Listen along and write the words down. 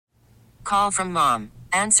Call from mom.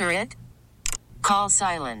 Answer it. Call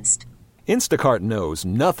silenced. Instacart knows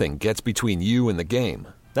nothing gets between you and the game.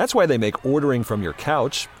 That's why they make ordering from your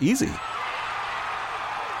couch easy.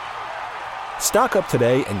 Stock up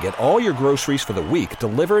today and get all your groceries for the week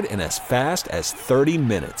delivered in as fast as 30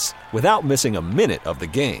 minutes without missing a minute of the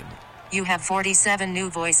game. You have 47 new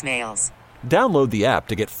voicemails. Download the app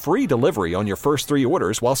to get free delivery on your first 3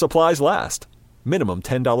 orders while supplies last. Minimum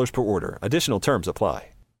 $10 per order. Additional terms apply.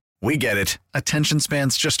 We get it. Attention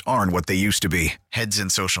spans just aren't what they used to be. Heads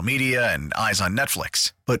in social media and eyes on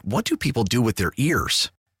Netflix. But what do people do with their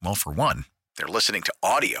ears? Well, for one, they're listening to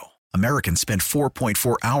audio. Americans spend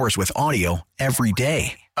 4.4 hours with audio every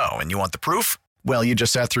day. Oh, and you want the proof? Well, you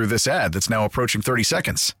just sat through this ad that's now approaching 30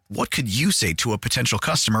 seconds. What could you say to a potential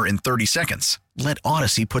customer in 30 seconds? Let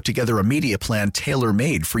Odyssey put together a media plan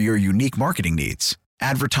tailor-made for your unique marketing needs.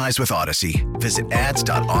 Advertise with Odyssey. Visit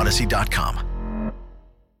ads.odyssey.com.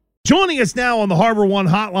 Joining us now on the Harbor One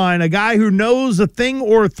Hotline, a guy who knows a thing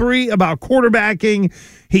or three about quarterbacking.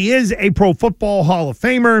 He is a Pro Football Hall of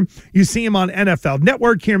Famer. You see him on NFL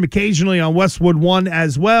Network, hear him occasionally on Westwood One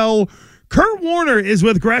as well. Kurt Warner is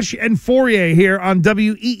with Gresh and Fauria here on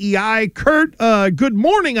WEEI. Kurt, good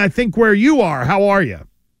morning, I think, where you are. How are you?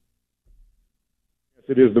 Yes,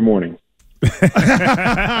 it is the morning.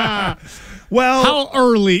 Well, how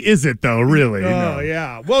early is it, though, really? Oh,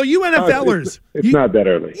 yeah. Well, you NFLers. It's not that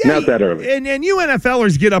early. Yeah, not that early. And you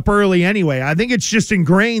NFLers get up early anyway. I think it's just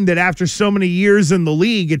ingrained that after so many years in the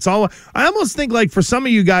league, it's all. I almost think like for some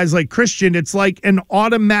of you guys like Christian, it's like an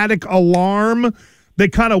automatic alarm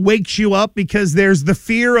that kind of wakes you up because there's the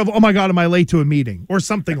fear of, oh, my God, am I late to a meeting or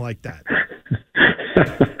something like that.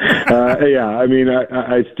 Yeah, I mean,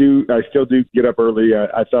 I still do get up early.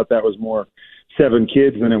 I thought that was more 7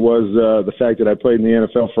 kids than it was the fact that I played in the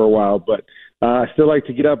NFL for a while. But I still like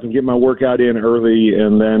to get up and get my workout in early,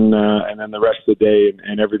 and then the rest of the day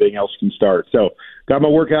and everything else can start. So got my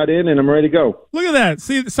workout in, and I'm ready to go. Look at that.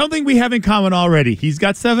 See, something we have in common already. He's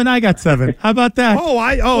got 7, I got 7. How about that?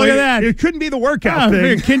 Look at that. It couldn't be the workout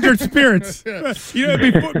thing. Kindred spirits. You know,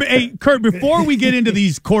 Kurt, before we get into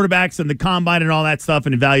these quarterbacks and the combine and all that stuff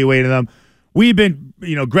and evaluating them, we've been,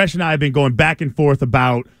 Gresh and I have been going back and forth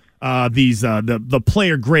about these the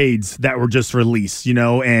player grades that were just released,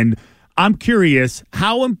 and I'm curious,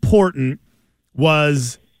 how important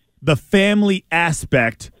was the family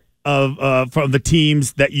aspect of from the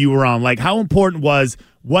teams that you were on? Like, how important was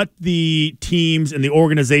what the teams and the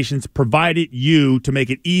organizations provided you to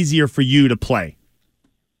make it easier for you to play?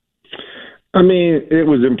 I mean, it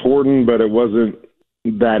was important, but it wasn't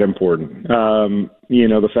that important.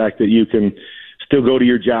 The fact that you can still go to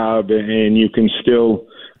your job and you can still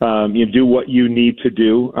you do what you need to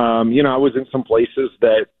do. I was in some places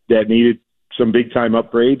that needed some big time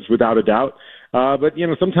upgrades without a doubt. But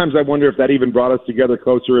sometimes I wonder if that even brought us together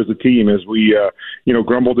closer as a team as we,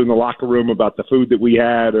 grumbled in the locker room about the food that we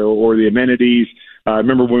had or the amenities. I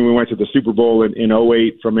remember when we went to the Super Bowl in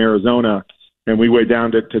 2008 from Arizona, and we went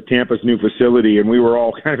down to Tampa's new facility, and we were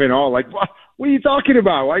all kind of in awe, like, what are you talking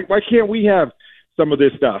about? Why can't we have some of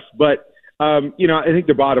this stuff? But I think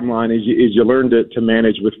the bottom line is you learn to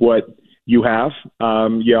manage with what you have.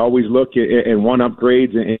 You always look and want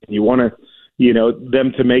upgrades, and you want to,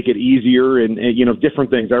 them to make it easier and different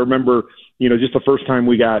things. I remember, just the first time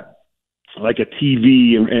we got like a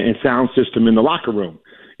TV and sound system in the locker room,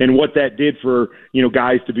 and what that did for,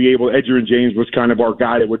 guys to be able, Edgerrin James was kind of our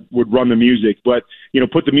guy that would run the music, but,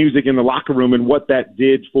 put the music in the locker room and what that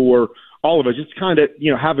did for all of us, just kind of,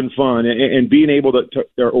 having fun and being able to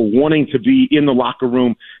or wanting to be in the locker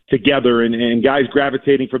room together and guys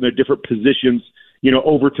gravitating from their different positions,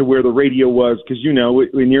 over to where the radio was. Cause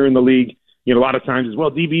when you're in the league, a lot of times as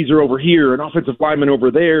well, DBs are over here and offensive linemen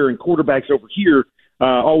over there and quarterbacks over here.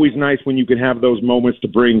 Always nice when you can have those moments to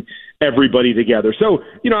bring everybody together. So,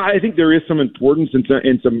 I think there is some importance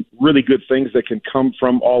and some really good things that can come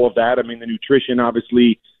from all of that. I mean, the nutrition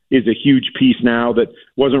obviously is a huge piece now that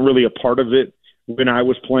wasn't really a part of it when I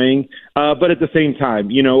was playing. But at the same time,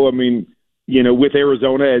 with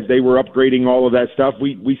Arizona, as they were upgrading all of that stuff,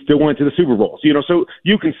 we still went to the Super Bowl. So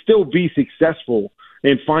you can still be successful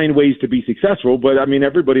and find ways to be successful. But,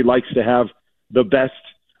 everybody likes to have the best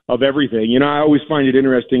of everything. I always find it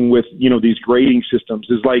interesting with, these grading systems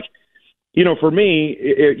is like, for me,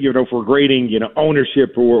 for grading,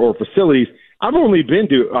 ownership or facilities, I've only been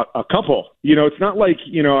to a couple. It's not like,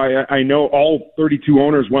 I know all 32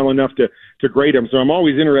 owners well enough to grade them. So I'm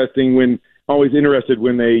always interested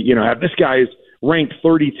when they, have this guy's ranked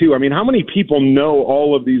 32. I mean, how many people know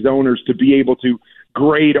all of these owners to be able to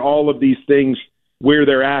grade all of these things where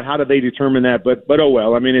they're at? How do they determine that? But oh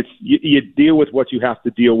well, I mean, it's you deal with what you have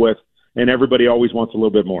to deal with. and everybody always wants a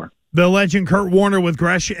little bit more. The legend Kurt Warner with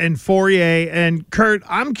Gresh and Fauria. And Kurt,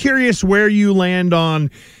 I'm curious where you land on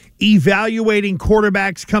evaluating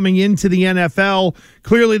quarterbacks coming into the NFL.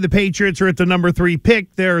 Clearly, the Patriots are at the number 3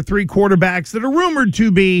 pick. There are 3 quarterbacks that are rumored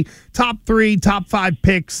to be top 3, top 5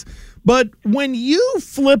 picks. But when you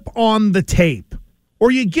flip on the tape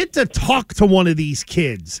or you get to talk to one of these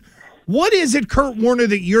kids, what is it, Kurt Warner,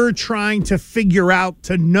 that you're trying to figure out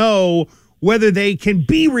to know whether they can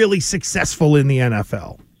be really successful in the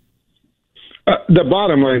NFL? The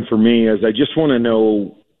bottom line for me is I just want to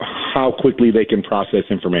know how quickly they can process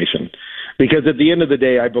information. Because at the end of the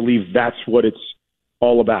day, I believe that's what it's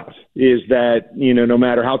all about, is that, no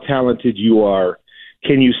matter how talented you are,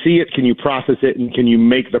 can you see it, can you process it, and can you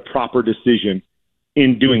make the proper decision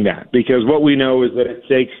in doing that? Because what we know is that it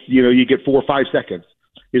takes, you get 4 or 5 seconds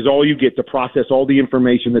is all you get to process all the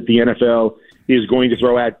information that the NFL is going to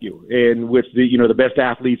throw at you, and with the best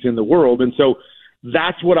athletes in the world. And so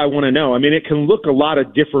that's what I want to know. I mean, it can look a lot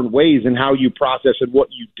of different ways in how you process and what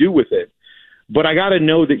you do with it, but I got to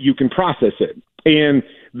know that you can process it. And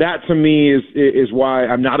that to me is why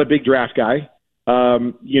I'm not a big draft guy.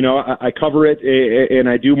 I cover it and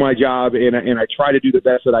I do my job and I try to do the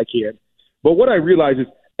best that I can. But what I realize is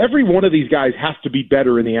every one of these guys has to be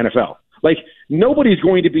better in the NFL. Like, nobody's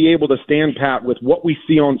going to be able to stand pat with what we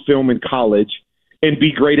see on film in college and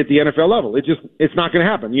be great at the NFL level. It's not going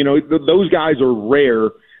to happen. Those guys are rare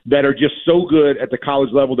that are just so good at the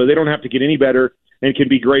college level that they don't have to get any better and can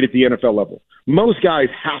be great at the NFL level. Most guys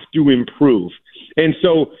have to improve. And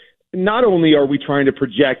so not only are we trying to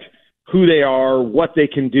project who they are, what they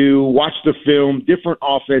can do, watch the film, different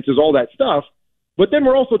offenses, all that stuff, but then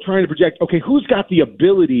we're also trying to project, okay, who's got the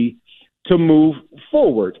ability to move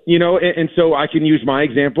forward, and so I can use my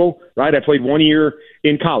example, right? I played 1 year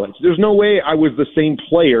in college. There's no way I was the same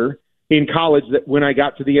player in college that when I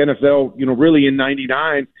got to the NFL, really in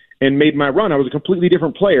 99 and made my run, I was a completely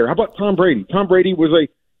different player. How about Tom Brady? Tom Brady was a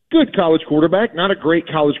good college quarterback, not a great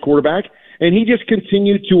college quarterback, and he just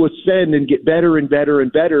continued to ascend and get better and better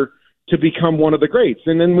and better to become one of the greats.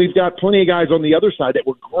 And then we've got plenty of guys on the other side that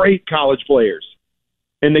were great college players,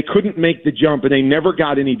 and they couldn't make the jump, and they never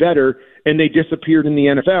got any better, and they disappeared in the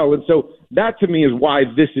NFL. And so that, to me, is why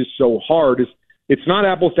this is so hard. It's not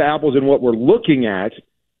apples to apples in what we're looking at,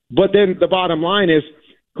 but then the bottom line is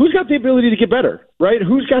who's got the ability to get better, right?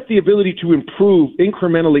 Who's got the ability to improve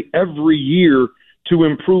incrementally every year to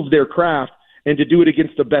improve their craft and to do it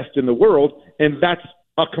against the best in the world? And that's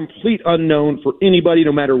a complete unknown for anybody,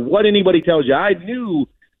 no matter what anybody tells you. I knew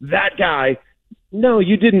that guy. No,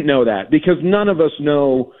 you didn't know that, because none of us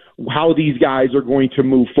know how these guys are going to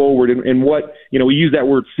move forward and what, we use that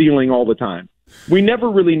word ceiling all the time. We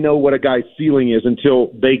never really know what a guy's ceiling is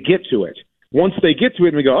until they get to it. Once they get to it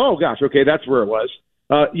and we go, oh gosh, okay, that's where it was.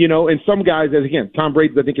 And some guys, as again, Tom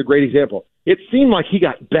Brady's, I think, a great example. It seemed like he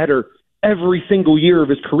got better every single year of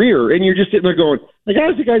his career. And you're just sitting there going, the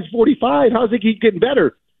guy's 45. How's he keep getting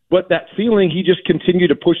better? But that feeling, he just continued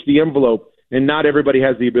to push the envelope, and not everybody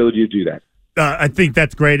has the ability to do that. I think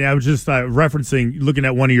that's great. I was just looking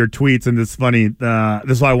at one of your tweets, and it's funny.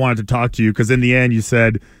 This is why I wanted to talk to you, because in the end, you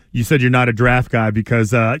said you're not a draft guy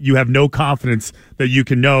because you have no confidence that you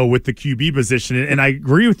can know with the QB position. And I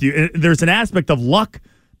agree with you. There's an aspect of luck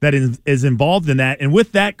that is involved in that. And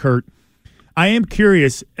with that, Kurt, I am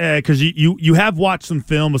curious because you have watched some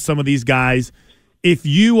film of some of these guys. If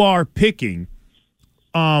you are picking,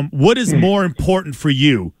 what is more important for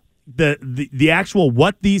you? The actual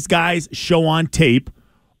what these guys show on tape,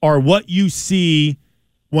 or what you see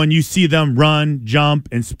when you see them run, jump,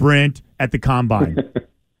 and sprint at the combine?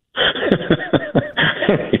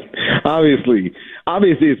 Obviously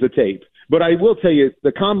it's the tape. But I will tell you,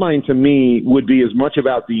 the combine to me would be as much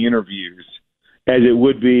about the interviews as it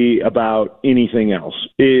would be about anything else.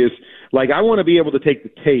 Is like, I want to be able to take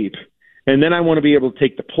the tape, and then I want to be able to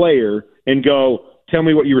take the player and go, tell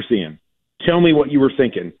me what you were seeing. Tell me what you were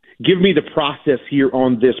thinking. Give me the process here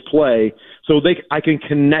on this play so I can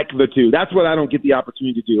connect the two. That's what I don't get the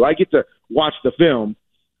opportunity to do. I get to watch the film.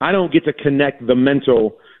 I don't get to connect the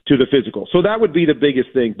mental to the physical. So that would be the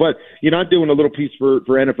biggest thing. But, I'm doing a little piece for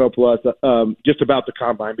NFL Plus just about the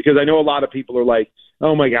combine, because I know a lot of people are like,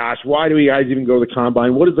 oh, my gosh, why do we guys even go to the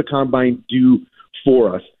combine? What does the combine do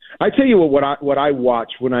for us? I tell you what I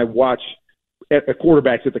watch when I watch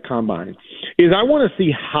quarterbacks at the combine is I want to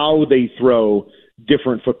see how they throw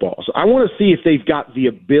different footballs. I want to see if they've got the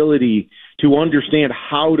ability to understand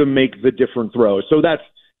how to make the different throws. So that's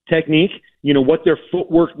technique, what their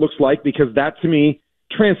footwork looks like, because that to me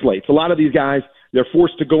translates. A lot of these guys, they're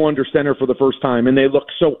forced to go under center for the first time, and they look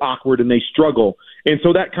so awkward and they struggle. And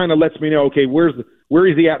so that kind of lets me know, okay, where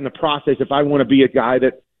is he at in the process if I want to be a guy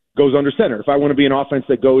that goes under center, if I want to be an offense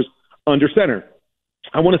that goes under center.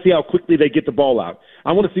 I want to see how quickly they get the ball out.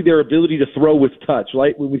 I want to see their ability to throw with touch,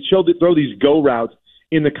 right? When we throw these go routes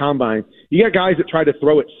in the combine, you got guys that try to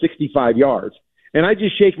throw it 65 yards. And I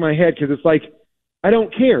just shake my head because it's like, I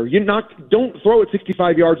don't care. Don't throw it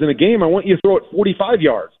 65 yards in a game. I want you to throw it 45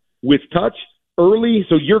 yards with touch early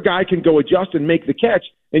so your guy can go adjust and make the catch,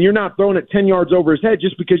 and you're not throwing it 10 yards over his head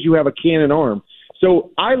just because you have a cannon arm.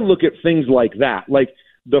 So I look at things like that, like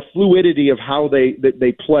the fluidity of how they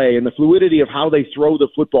play and the fluidity of how they throw the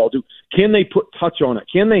football. Can they put touch on it?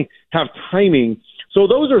 Can they have timing? So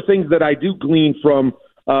those are things that I do glean from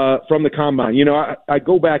the combine. You know, I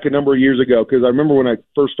go back a number of years ago because I remember when I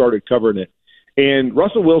first started covering it, and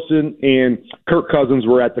Russell Wilson and Kirk Cousins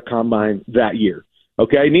were at the combine that year.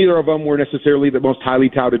 Okay, neither of them were necessarily the most highly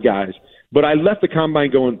touted guys, but I left the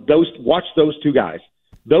combine going, watch those two guys.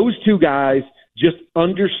 Those two guys just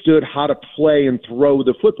understood how to play and throw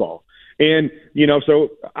the football. And, you know,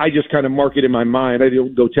 so I just kind of mark it in my mind. I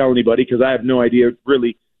don't go tell anybody because I have no idea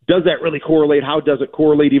really, does that really correlate? How does it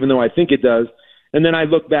correlate, even though I think it does? And then I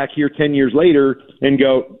look back here 10 years later and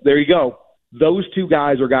go, there you go. Those two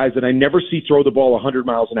guys are guys that I never see throw the ball 100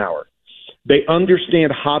 miles an hour. They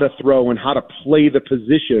understand how to throw and how to play the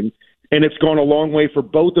position, and it's gone a long way for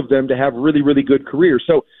both of them to have really, really good careers.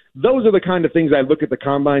 So those are the kind of things I look at the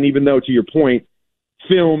combine, even though, to your point,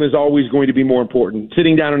 film is always going to be more important.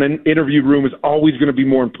 Sitting down in an interview room is always going to be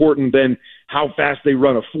more important than how fast they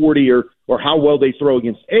run a 40 or how well they throw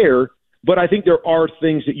against air. But I think there are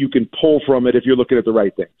things that you can pull from it if you're looking at the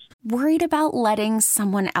right things. Worried about letting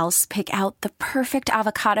someone else pick out the perfect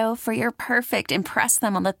avocado for your perfect impress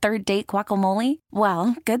them on the third date guacamole?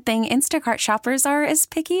 Well, good thing Instacart shoppers are as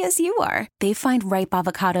picky as you are. They find ripe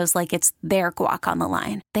avocados like it's their guac on the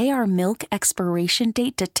line. They are milk expiration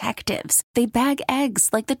date detectives. They bag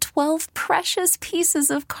eggs like the 12 precious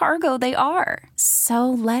pieces of cargo they are. So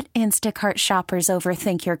let Instacart shoppers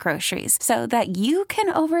overthink your groceries so that you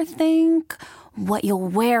can overthink what you'll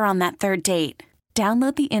wear on that third date.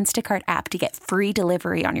 Download the Instacart app to get free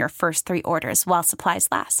delivery on your first 3 orders while supplies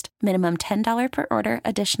last. Minimum $10 per order.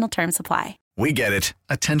 Additional terms apply. We get it.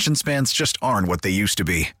 Attention spans just aren't what they used to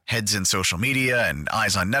be. Heads in social media and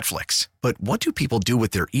eyes on Netflix. But what do people do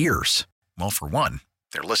with their ears? Well, for one,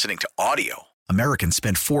 they're listening to audio. Americans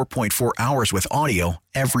spend 4.4 hours with audio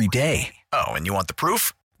every day. Oh, and you want the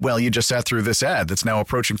proof? Well, you just sat through this ad that's now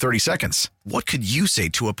approaching 30 seconds. What could you say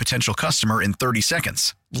to a potential customer in 30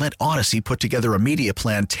 seconds? Let Odyssey put together a media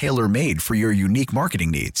plan tailor-made for your unique marketing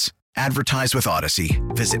needs. Advertise with Odyssey.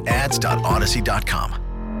 Visit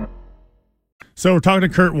ads.odyssey.com. So we're talking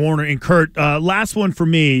to Kurt Warner. And Kurt, last one for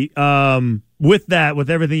me, with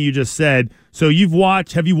everything you just said. So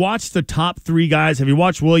have you watched the top 3 guys? Have you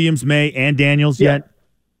watched Williams, May, and Daniels yet?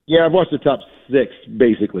 Yeah, I've watched the top 6,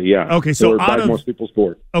 basically, yeah. Okay, so out of most people's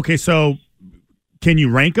sport. Okay, so can you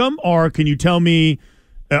rank them, or can you tell me,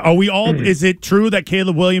 are we all, is it true that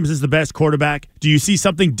Caleb Williams is the best quarterback? Do you see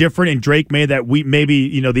something different in Drake May that we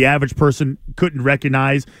maybe, the average person couldn't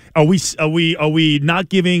recognize? Are we not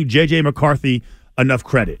giving J.J. McCarthy enough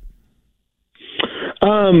credit?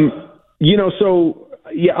 I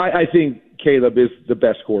think Caleb is the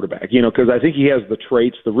best quarterback, because I think he has the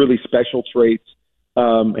traits, the really special traits,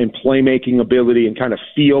 and playmaking ability and kind of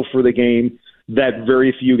feel for the game that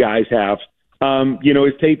very few guys have.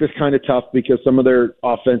 His tape is kind of tough because some of their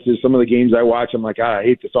offenses, some of the games I watch, I'm like, I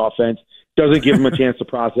hate this offense. Doesn't give him a chance to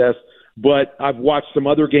process. But I've watched some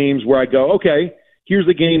other games where I go, okay, here's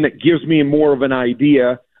a game that gives me more of an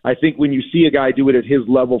idea. I think when you see a guy do it at his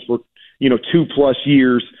level for, 2+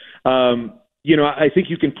 years, I think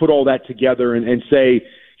you can put all that together and say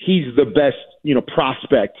he's the best,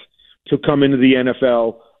 prospect to come into the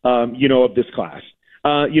NFL, of this class.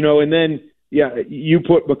 And then, you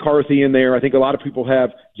put McCarthy in there. I think a lot of people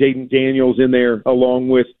have Jaden Daniels in there along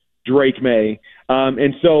with Drake May.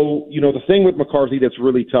 And so, the thing with McCarthy that's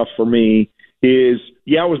really tough for me is,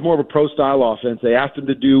 it was more of a pro-style offense. They asked him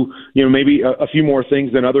to do, maybe a few more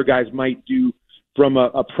things than other guys might do from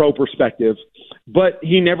a pro perspective. But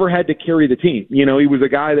he never had to carry the team. He was a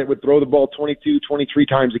guy that would throw the ball 22, 23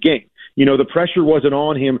 times a game. The pressure wasn't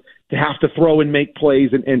on him to have to throw and make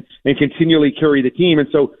plays and continually carry the team. And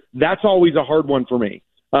so that's always a hard one for me,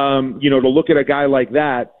 to look at a guy like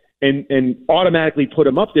that and automatically put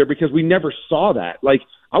him up there because we never saw that. Like,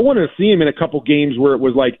 I want to see him in a couple games where it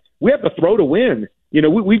was like, we have to throw to win.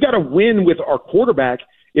 We've got to win with our quarterback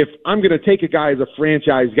if I'm going to take a guy as a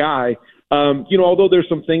franchise guy. Although there's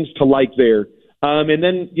some things to like there. And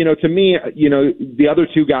then, to me, the other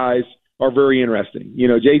two guys are very interesting.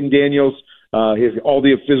 Jaden Daniels, his all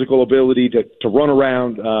the physical ability to run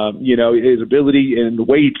around, his ability and the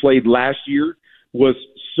way he played last year was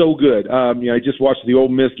so good. I just watched the Ole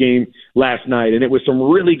Miss game last night, and it was some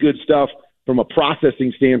really good stuff from a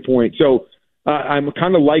processing standpoint. So I'm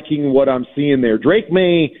kind of liking what I'm seeing there. Drake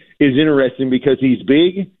May is interesting because he's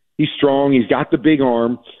big, he's strong, he's got the big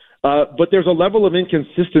arm, but there's a level of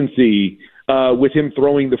inconsistency with him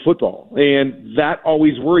throwing the football, and that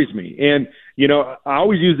always worries me. And, I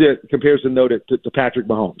always use the comparison, though, to Patrick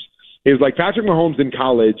Mahomes. It was like Patrick Mahomes in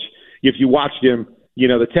college, if you watched him,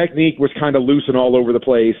 the technique was kind of loose and all over the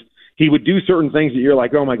place. He would do certain things that you're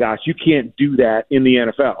like, oh, my gosh, you can't do that in the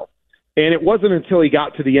NFL. And it wasn't until he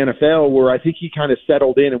got to the NFL where I think he kind of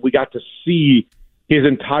settled in and we got to see his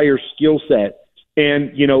entire skill set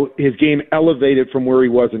and, his game elevated from where he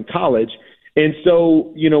was in college. And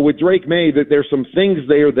so, with Drake May, that there's some things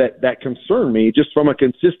there that concern me just from a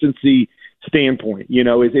consistency standpoint,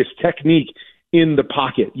 his technique in the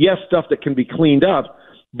pocket. Yes, stuff that can be cleaned up,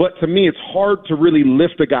 but to me, it's hard to really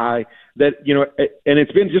lift a guy that, and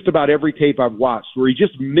it's been just about every tape I've watched where he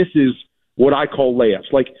just misses what I call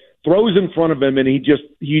layups, like throws in front of him and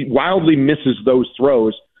he wildly misses those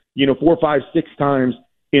throws, 4, 5, 6 times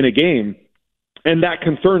in a game. And that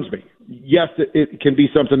concerns me. Yes, it can be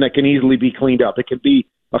something that can easily be cleaned up. It can be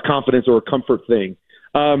a confidence or a comfort thing.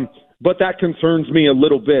 But that concerns me a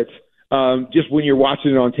little bit. Just when you're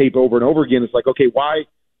watching it on tape over and over again, it's like, okay, why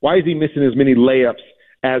is he missing as many layups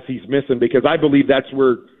as he's missing? Because I believe that's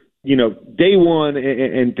where, day one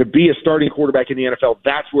and to be a starting quarterback in the NFL,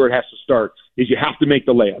 that's where it has to start, is you have to make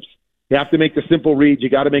the layups. You have to make the simple reads. You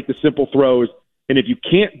got to make the simple throws. And if you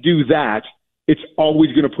can't do that, it's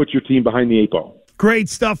always going to put your team behind the 8 ball. Great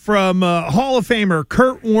stuff from Hall of Famer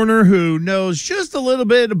Kurt Warner, who knows just a little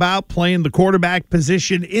bit about playing the quarterback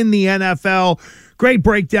position in the NFL. Great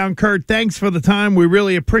breakdown, Kurt. Thanks for the time. We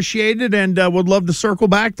really appreciate it, and would love to circle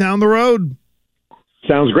back down the road.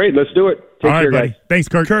 Sounds great. Let's do it. Take care, buddy. guys. Thanks,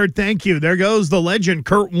 Kurt. Kurt, thank you. There goes the legend,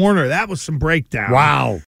 Kurt Warner. That was some breakdown.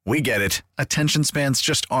 Wow. We get it. Attention spans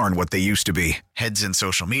just aren't what they used to be. Heads in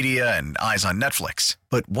social media and eyes on Netflix.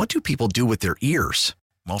 But what do people do with their ears?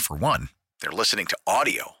 Well, for one, they're listening to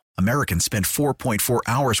audio. Americans spend 4.4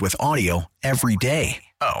 hours with audio every day.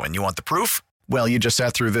 Oh, and you want the proof? Well, you just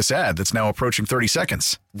sat through this ad that's now approaching 30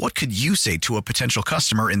 seconds. What could you say to a potential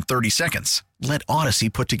customer in 30 seconds? Let Odyssey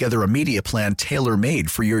put together a media plan tailor-made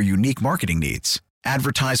for your unique marketing needs.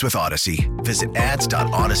 Advertise with Odyssey. Visit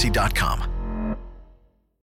ads.odyssey.com.